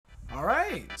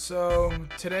Alright, so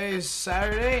today is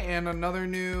Saturday and another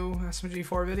new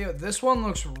SMG4 video. This one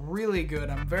looks really good.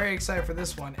 I'm very excited for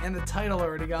this one, and the title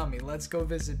already got me. Let's go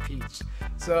visit Peach.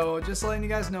 So just letting you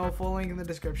guys know, full link in the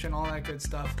description, all that good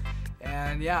stuff.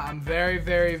 And yeah, I'm very,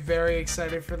 very, very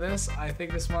excited for this. I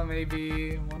think this one may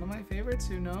be one of my favorites,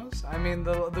 who knows? I mean,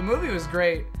 the movie was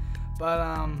great, but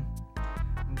I'm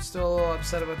still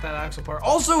upset about that axol part.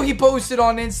 Also, he posted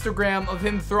on Instagram of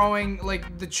him throwing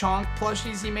like the chonk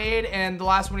plushies he made, and the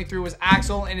last one he threw was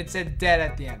axol, and it said dead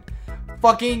at the end.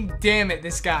 Fucking damn it,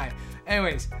 this guy.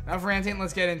 Anyways, enough ranting,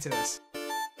 let's get into this.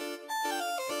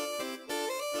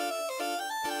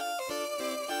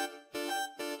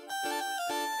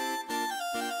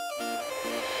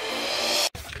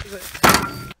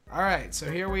 Alright,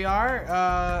 so here we are,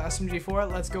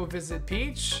 SMG4, let's go visit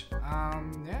Peach.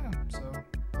 Yeah, so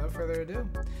without further ado.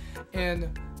 In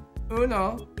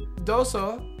uno,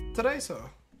 doso, treso.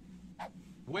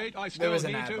 Wait, I still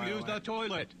need to use the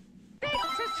toilet. This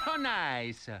is so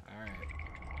nice. Alright.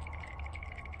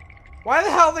 Why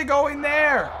the hell are they going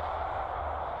there?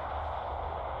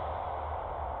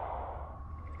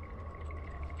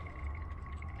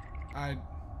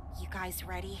 You guys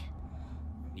ready?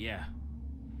 Yeah.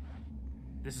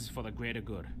 This is for the greater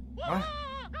good. What?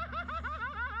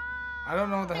 I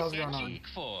don't know what the hell's going on.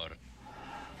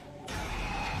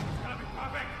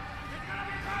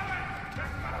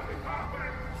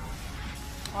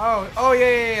 Oh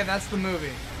yeah, that's the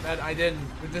movie that I didn't.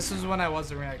 This is when I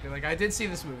wasn't reacting. Like, I did see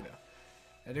this movie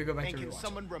though. I did go back to rewatch. Can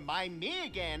someone remind me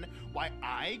again why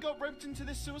I got roped into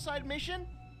this suicide mission?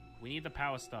 We need the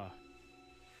power star.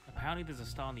 Apparently there's a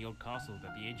star in the old castle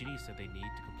that the engineer said they need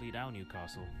to complete our new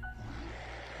castle.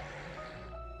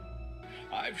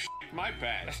 I've shit my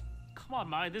pants. Come on,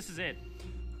 Mai, this is it.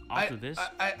 After this,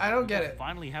 I don't get it.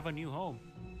 Finally have a new home.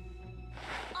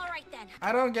 All right then.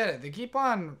 I don't get it. They keep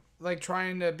on like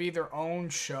trying to be their own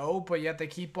show, but yet they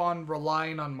keep on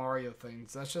relying on Mario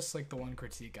things. That's just like the one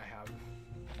critique I have.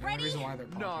 The only reason why they're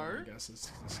popular, I guess,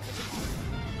 is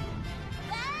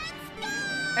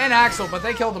and Axel, but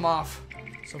they killed him off.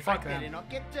 So fuck them. Better not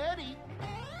get dirty.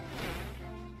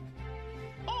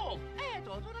 Oh!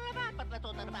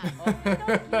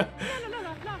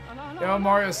 Yo,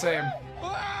 Mario's same.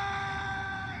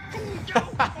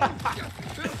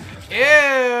 Ew!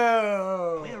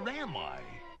 Where am I?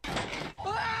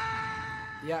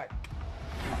 Yuck.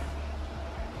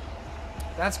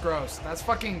 That's gross. That's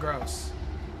fucking gross.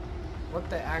 What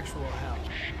the actual hell?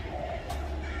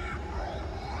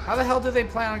 How the hell do they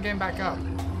plan on getting back up?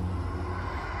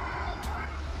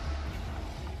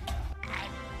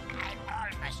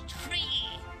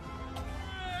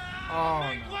 Oh,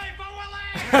 no.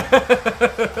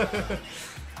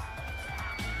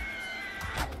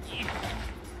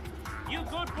 You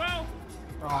good, bro?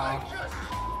 Aw.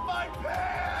 My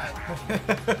pants!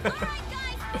 All right,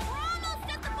 guys, we're almost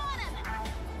at the bottom.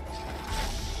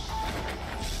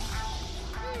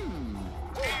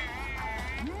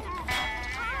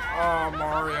 Oh,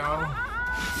 Mario.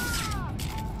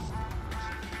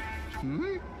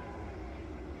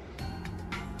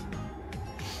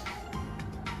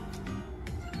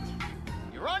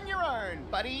 You're on your own,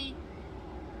 buddy.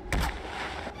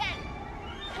 Hey!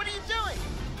 What are you doing?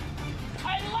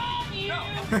 I love you.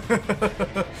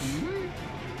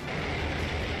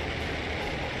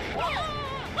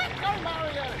 Go,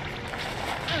 Mario!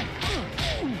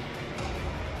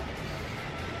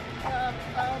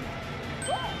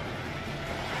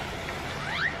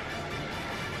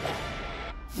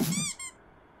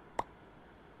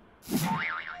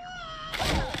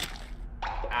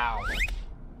 Ow.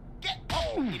 Get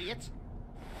off, idiots!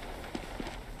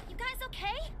 You guys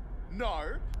okay?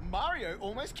 No, Mario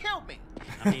almost killed me.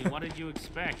 I mean, what did you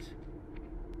expect?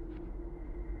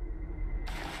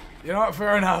 You know what?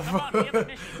 Fair enough. Come on, we have a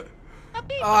mission.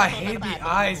 Oh, I hate the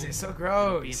eyes. They're so Be in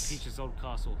gross. Peach's old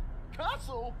castle.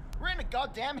 Castle? We're in a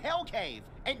goddamn hell cave.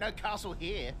 Ain't no castle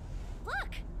here.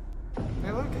 Look.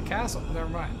 Hey, look, a castle. Never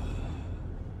mind.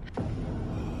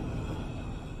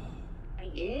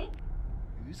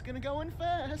 Who's gonna go in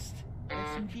first?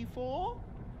 SMG4?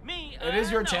 Me? It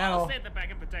is your no, channel. I'll stay at the back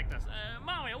and protect us.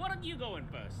 Mario, why don't you go in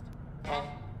first?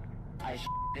 I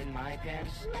shit in my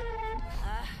pants.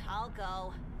 I'll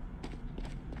go.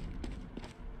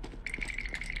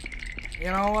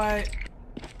 You know what?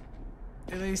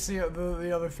 At least the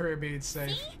other three are being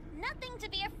safe. See? Nothing to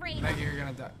be afraid of. Maggie, you're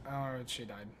gonna die. Oh, she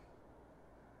died.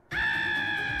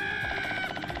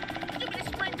 Give me the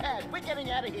spring pad. We're getting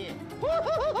out of here.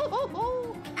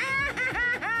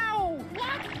 Ow!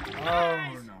 What?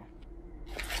 Oh, no.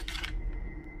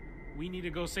 We need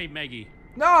to go save Maggie.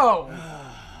 No!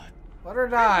 Let her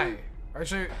die.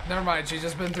 Actually, never mind. She's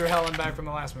just been through hell and back from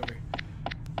the last movie.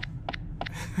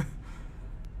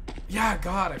 Yeah,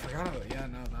 God, I forgot about it. Yeah,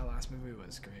 no, that last movie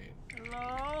was great.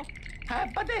 Hello?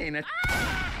 Hi, Badena.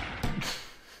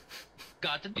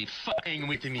 Got to be fucking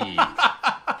with me.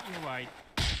 You're right.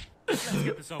 Let's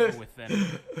get this over with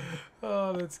then.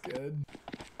 Oh, that's good.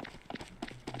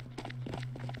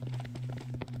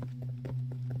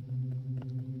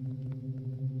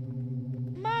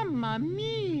 Mamma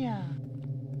mia!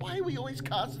 Why are we always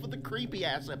cast for the creepy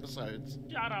ass episodes?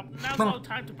 Shut up. Now's no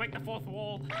time to break the fourth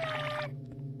wall.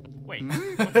 Wait,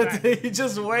 what's that? He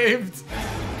just waved.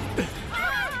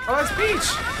 Oh, that's Peach.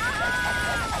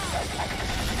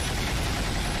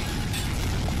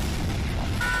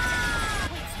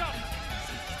 Wait, stop.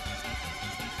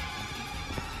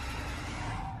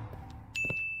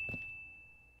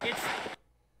 It's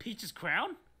Peach's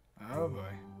crown? Oh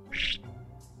boy.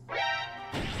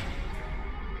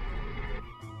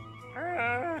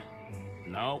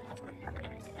 No.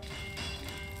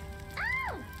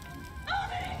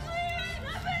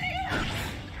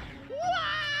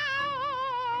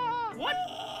 What?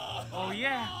 Oh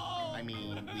yeah. I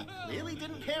mean, we clearly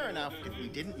didn't care enough if we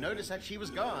didn't notice that she was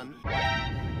gone.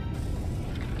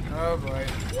 Oh boy.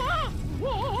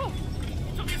 Whoa!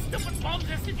 So this stupid bomb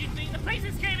tested you think the place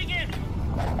is caving in.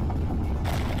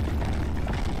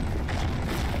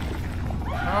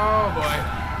 Oh boy.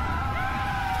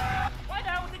 Why the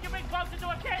hell did you make bombs into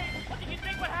a cave? What did you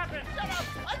think would happen? Shut up!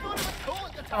 I thought it was cool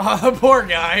at the time. Oh, the poor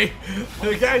guy.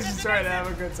 The guy's just trying to have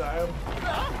a good time.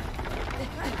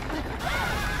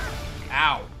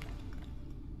 Ow.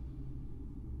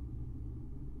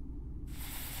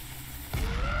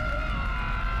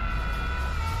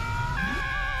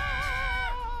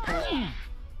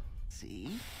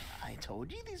 See? I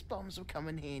told you these bombs would come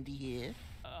in handy here.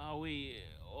 Are we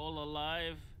all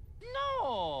alive?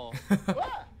 No!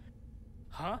 What?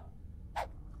 Huh?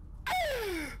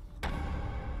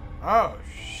 Oh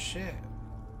shit.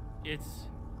 It's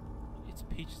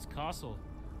Peach's castle.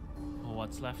 Or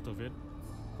what's left of it.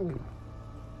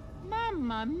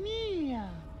 Mamma mia!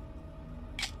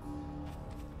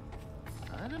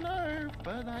 I don't know,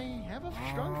 but I have a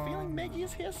strong feeling Maggie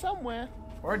is here somewhere.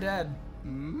 Or dead.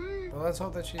 Hmm? But let's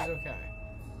hope that she's okay.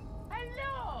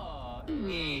 Hello.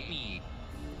 Me.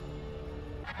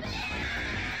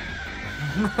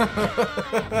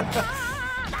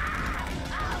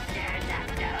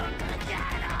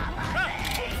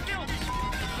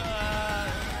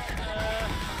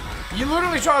 You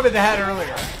literally shot him in the head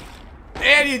earlier.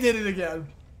 And you did it again.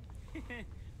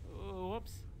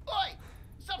 Whoops. Oi!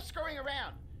 Stop screwing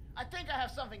around! I think I have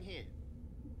something here.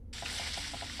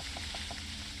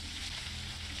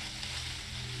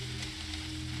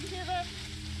 You hear that?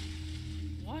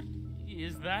 What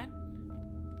is that?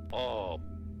 Oh.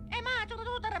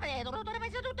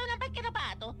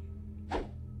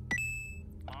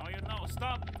 Oh, you know,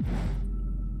 stop.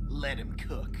 Let him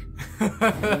cook.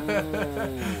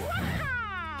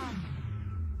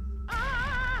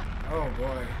 Oh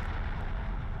boy.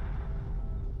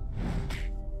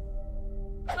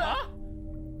 Huh?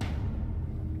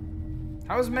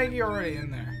 How is Maggie already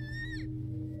in there?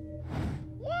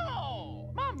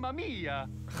 Whoa! Mamma mia.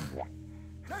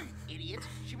 No, you idiot!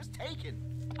 She was taken.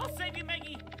 I'll save you,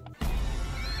 Maggie.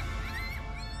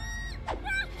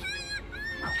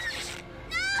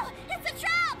 No! It's a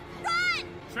trap! Run!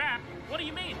 Trap? What do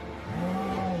you mean?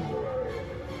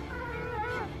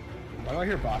 Why do I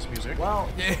hear boss music? Well,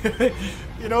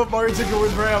 you know, Martin took a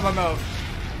word right out of my mouth.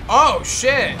 Oh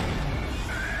shit!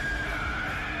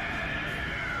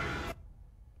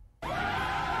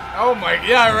 Oh my,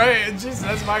 yeah, right. Jeez,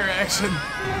 that's my reaction.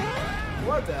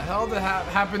 What the hell did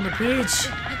happen to Peach?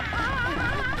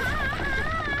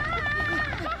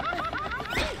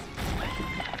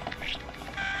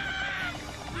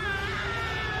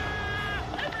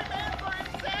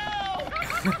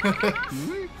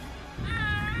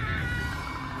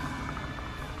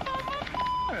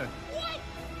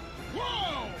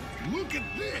 Whoa! Look at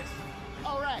this!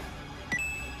 All right.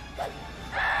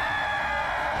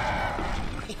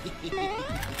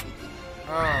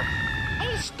 Oh.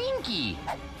 Hey, Stinky.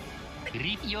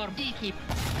 Rip your dick.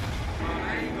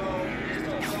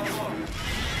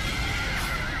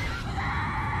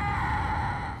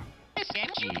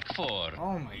 SMG4.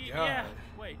 Oh my god. Yeah.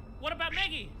 Wait. What about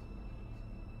Maggie?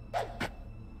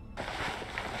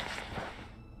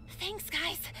 Thanks,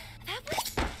 guys. That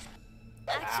was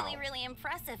actually really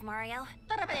impressive, Mario.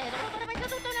 But I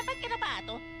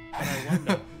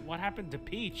wonder what happened to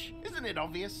Peach. Isn't it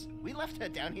obvious? We left her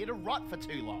down here to rot for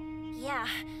too long. Yeah,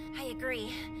 I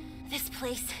agree. This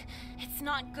place, it's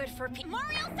not good for people.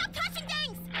 Mario, stop touching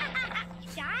things!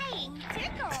 dying.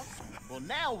 Tickled. Well,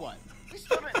 now what? We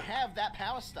still don't have that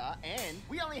power star, and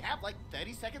we only have like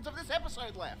 30 seconds of this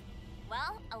episode left.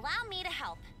 Well, allow me to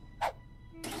help.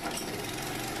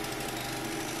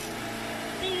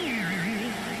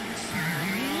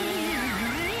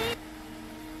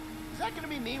 Is that gonna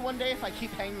be me one day if I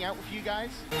keep hanging out with you guys?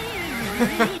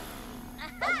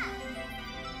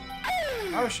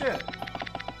 Oh shit.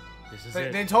 This is They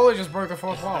it. totally just broke the This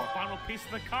fourth is wall. the final piece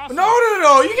of the castle. No, no,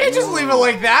 no! You can't just leave it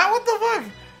like that. What the fuck?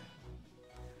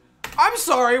 I'm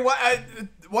sorry. What?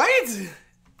 What?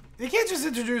 You can't just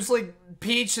introduce like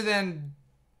Peach and then.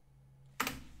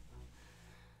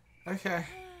 Okay.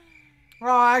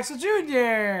 Oh, Axel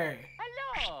Jr.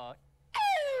 Hello.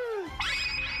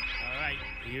 Alright,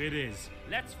 here it is.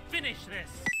 Let's finish this.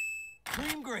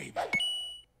 Cream gravy.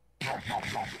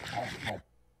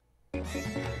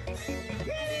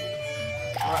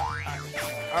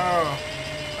 Oh.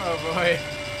 Oh boy.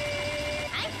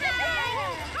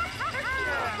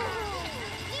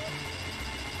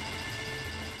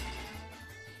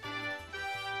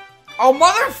 Oh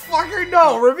motherfucker!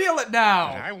 No, reveal it now.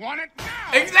 I want it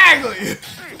now. Exactly.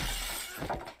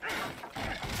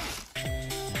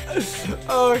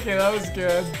 Okay, that was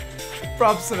good.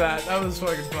 Props to that. That was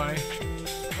fucking funny.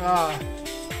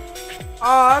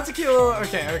 Oh, that's a cute little.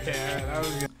 Okay, alright, that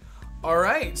was good.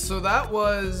 Alright, so that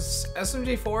was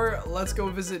SMG4, Let's Go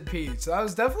Visit Peach. That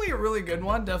was definitely a really good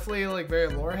one. Definitely like very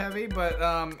lore heavy, but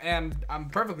and I'm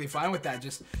perfectly fine with that.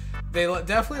 Just they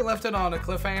definitely left it on a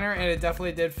cliffhanger, and it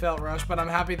definitely did felt rushed, but I'm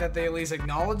happy that they at least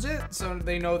acknowledge it, so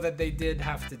they know that they did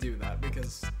have to do that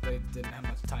because they didn't have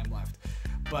much time left.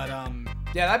 But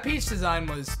yeah, that Peach design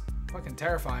was fucking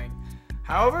terrifying.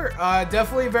 However,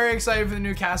 definitely very excited for the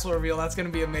new castle reveal. That's going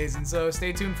to be amazing. So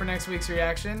stay tuned for next week's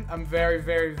reaction. I'm very,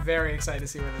 very, very excited to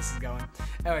see where this is going.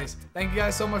 Anyways, thank you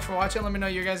guys so much for watching. Let me know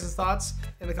your guys' thoughts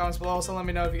in the comments below. Also, let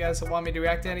me know if you guys want me to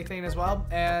react to anything as well.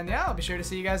 And yeah, I'll be sure to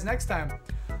see you guys next time.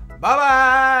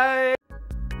 Bye-bye!